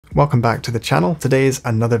Welcome back to the channel. Today's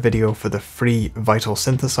another video for the free Vital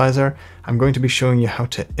synthesizer. I'm going to be showing you how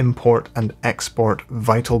to import and export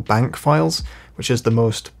Vitalbank files, which is the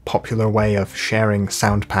most popular way of sharing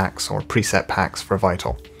sound packs or preset packs for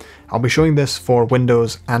Vital. I'll be showing this for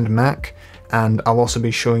Windows and Mac, and I'll also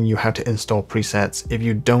be showing you how to install presets if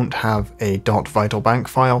you don't have a .vitalbank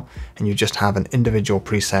file and you just have an individual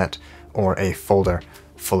preset or a folder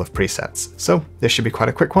full of presets. So this should be quite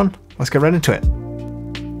a quick one. Let's get right into it.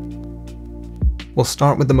 We'll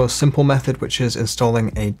start with the most simple method, which is installing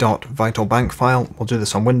a .vitalbank file. We'll do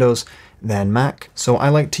this on Windows, then Mac. So I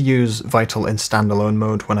like to use Vital in standalone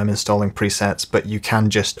mode when I'm installing presets, but you can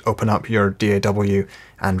just open up your DAW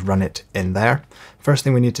and run it in there. First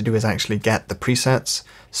thing we need to do is actually get the presets.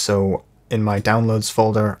 So in my downloads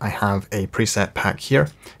folder, I have a preset pack here.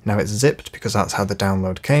 Now it's zipped because that's how the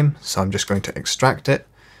download came. So I'm just going to extract it,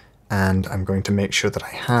 and I'm going to make sure that I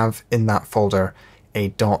have in that folder a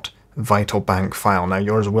 .vitalbank file. Now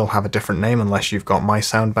yours will have a different name unless you've got My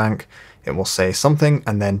Sound Bank. It will say something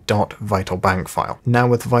and then .vitalbank file. Now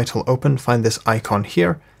with Vital open, find this icon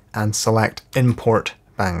here and select Import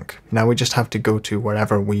Bank. Now we just have to go to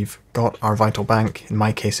wherever we've got our Vitalbank. In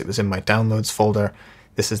my case, it was in my downloads folder.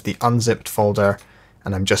 This is the unzipped folder,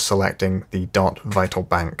 and I'm just selecting the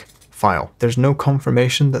 .vitalbank file. There's no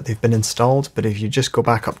confirmation that they've been installed, but if you just go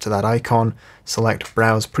back up to that icon, select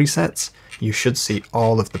Browse Presets, you should see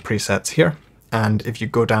all of the presets here. And if you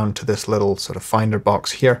go down to this little sort of finder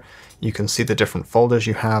box here, you can see the different folders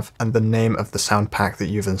you have, and the name of the sound pack that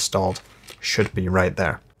you've installed should be right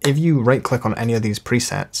there. If you right click on any of these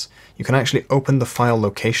presets, you can actually open the file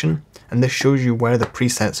location, and this shows you where the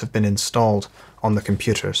presets have been installed on the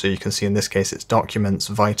computer. So you can see in this case it's Documents,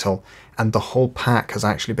 Vital, and the whole pack has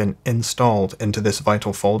actually been installed into this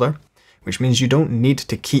Vital folder, which means you don't need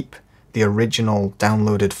to keep the original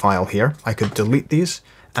downloaded file here. I could delete these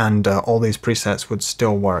and all these presets would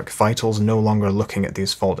still work. Vital's no longer looking at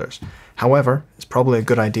these folders. However, it's probably a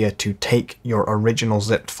good idea to take your original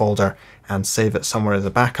zipped folder and save it somewhere as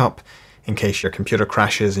a backup in case your computer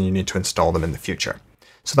crashes and you need to install them in the future.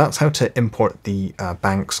 So that's how to import the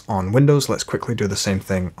banks on Windows. Let's quickly do the same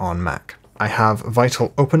thing on Mac. I have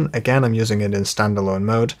Vital open. Again, I'm using it in standalone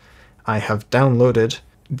mode. I have downloaded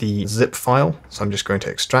the zip file, so I'm just going to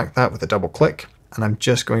extract that with a double click, and I'm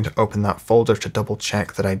just going to open that folder to double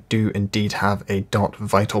check that I do indeed have a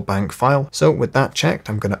 .vitalbank file. So with that checked,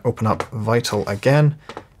 I'm going to open up Vital again,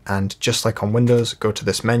 and just like on Windows, go to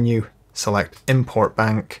this menu, select Import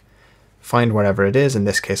Bank, find wherever it is. In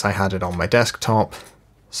this case, I had it on my desktop.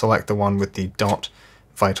 Select the one with the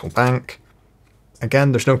 .vitalbank.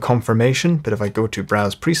 Again, there's no confirmation, but if I go to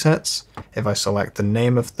Browse Presets, if I select the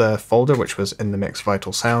name of the folder, which was in the mix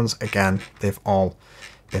Vital Sounds, again, they've all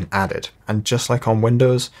been added. And just like on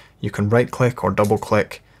Windows, you can right click or double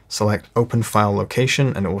click, select Open File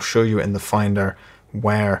Location, and it will show you in the Finder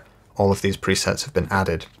where all of these presets have been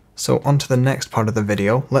added. So on to the next part of the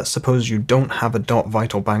video. Let's suppose you don't have a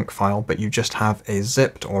 .vitalbank file, but you just have a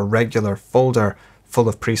zipped or regular folder full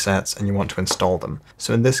of presets and you want to install them.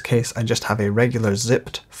 So in this case, I just have a regular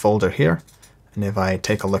zipped folder here. And if I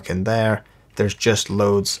take a look in there, there's just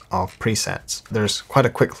loads of presets. There's quite a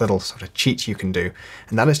quick little sort of cheat you can do,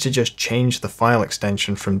 and that is to just change the file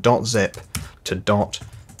extension from .zip to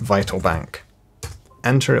 .vitalbank.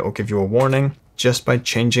 Enter, it will give you a warning. Just by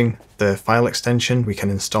changing the file extension, we can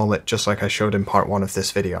install it just like I showed in part 1 of this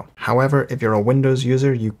video. However, if you're a Windows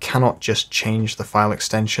user, you cannot just change the file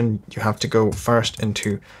extension. You have to go first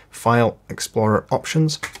into File Explorer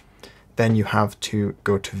Options, then you have to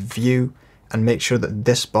go to View and make sure that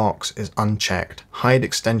this box is unchecked. Hide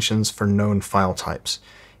extensions for known file types.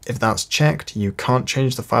 If that's checked, you can't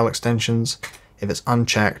change the file extensions. If it's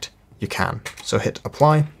unchecked, you can. So hit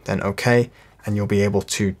Apply, then OK, and you'll be able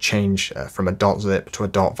to change from a .zip to a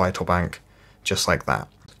 .vitalbank, just like that.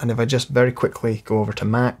 And if I just very quickly go over to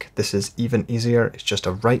Mac, this is even easier. It's just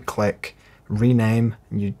a right click, rename,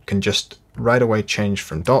 and you can just right away change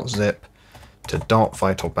from .zip to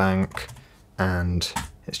 .vitalbank, and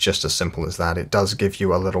it's just as simple as that. It does give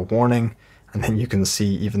you a little warning, and then you can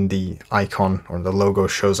see even the icon or the logo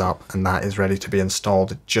shows up, and that is ready to be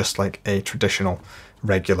installed just like a traditional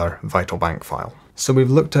regular Vitalbank file. So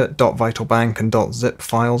we've looked at .vitalbank and .zip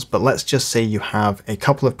files, but let's just say you have a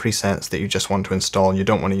couple of presets that you just want to install. You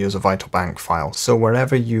don't want to use a Vitalbank file. So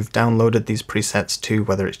wherever you've downloaded these presets to,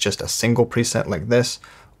 whether it's just a single preset like this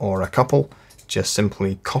or a couple, just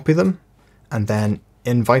simply copy them, and then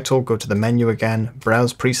in Vital, go to the menu again,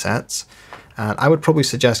 Browse Presets, and I would probably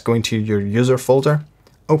suggest going to your user folder,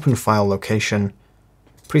 open File Location,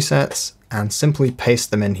 Presets, and simply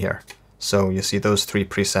paste them in here. So you see those 3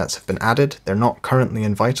 presets have been added. They're not currently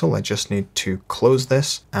in Vital. I just need to close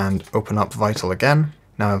this and open up Vital again.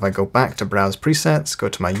 Now if I go back to Browse Presets, go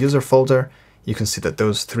to my user folder, you can see that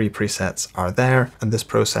those 3 presets are there, and this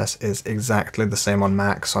process is exactly the same on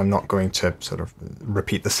Mac, so I'm not going to sort of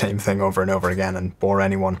repeat the same thing over and over again and bore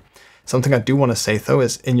anyone. Something I do want to say though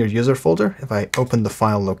is in your user folder, if I open the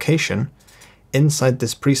file location, inside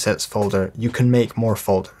this presets folder, you can make more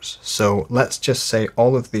folders. So let's just say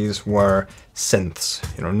all of these were synths.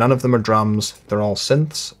 None of them are drums, they're all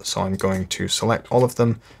synths. So I'm going to select all of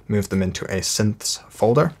them, move them into a synths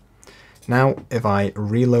folder. Now, if I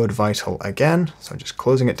reload Vital again, so I'm just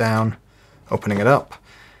closing it down, opening it up,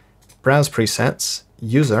 browse presets,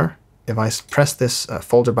 user, if I press this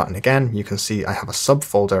folder button again, you can see I have a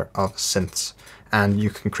subfolder of synths, and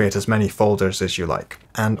you can create as many folders as you like.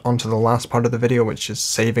 And onto the last part of the video, which is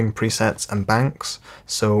saving presets and banks.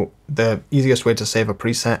 So the easiest way to save a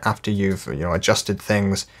preset after you've adjusted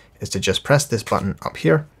things is to just press this button up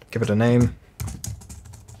here, give it a name,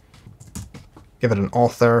 give it an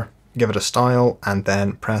author, give it a style, and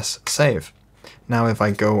then press save. Now if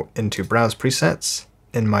I go into Browse Presets,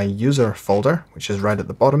 in my user folder, which is right at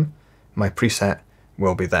the bottom, my preset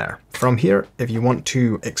will be there. From here, if you want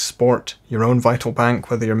to export your own Vital bank,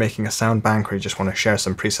 whether you're making a sound bank or you just want to share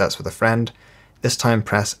some presets with a friend, this time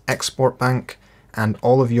press Export Bank, and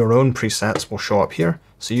all of your own presets will show up here.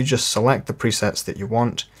 So you just select the presets that you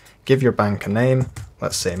want, give your bank a name,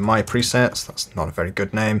 let's say My Presets, that's not a very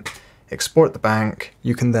good name, export the bank.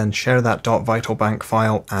 You can then share that .vitalbank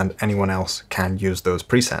file and anyone else can use those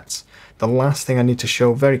presets. The last thing I need to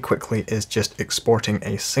show very quickly is just exporting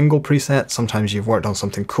a single preset. Sometimes you've worked on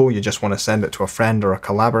something cool, you just want to send it to a friend or a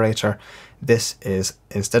collaborator. This is,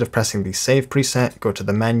 instead of pressing the Save preset, go to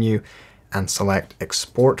the menu and select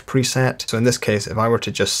Export Preset. So in this case, if I were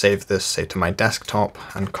to just save this, say to my desktop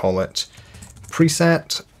and call it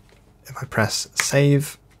Preset, if I press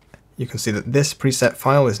Save, you can see that this preset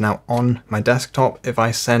file is now on my desktop. If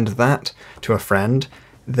I send that to a friend,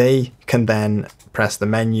 they can then press the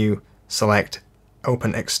menu, select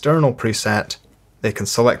Open External Preset, they can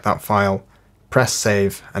select that file, press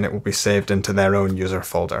Save, and it will be saved into their own user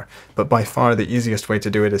folder. But by far the easiest way to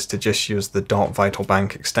do it is to just use the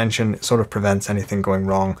 .vitalbank extension. It sort of prevents anything going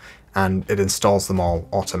wrong, and it installs them all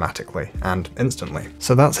automatically and instantly.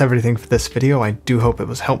 So that's everything for this video. I do hope it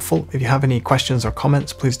was helpful. If you have any questions or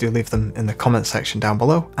comments, please do leave them in the comment section down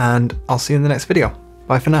below, and I'll see you in the next video.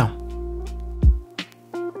 Bye for now.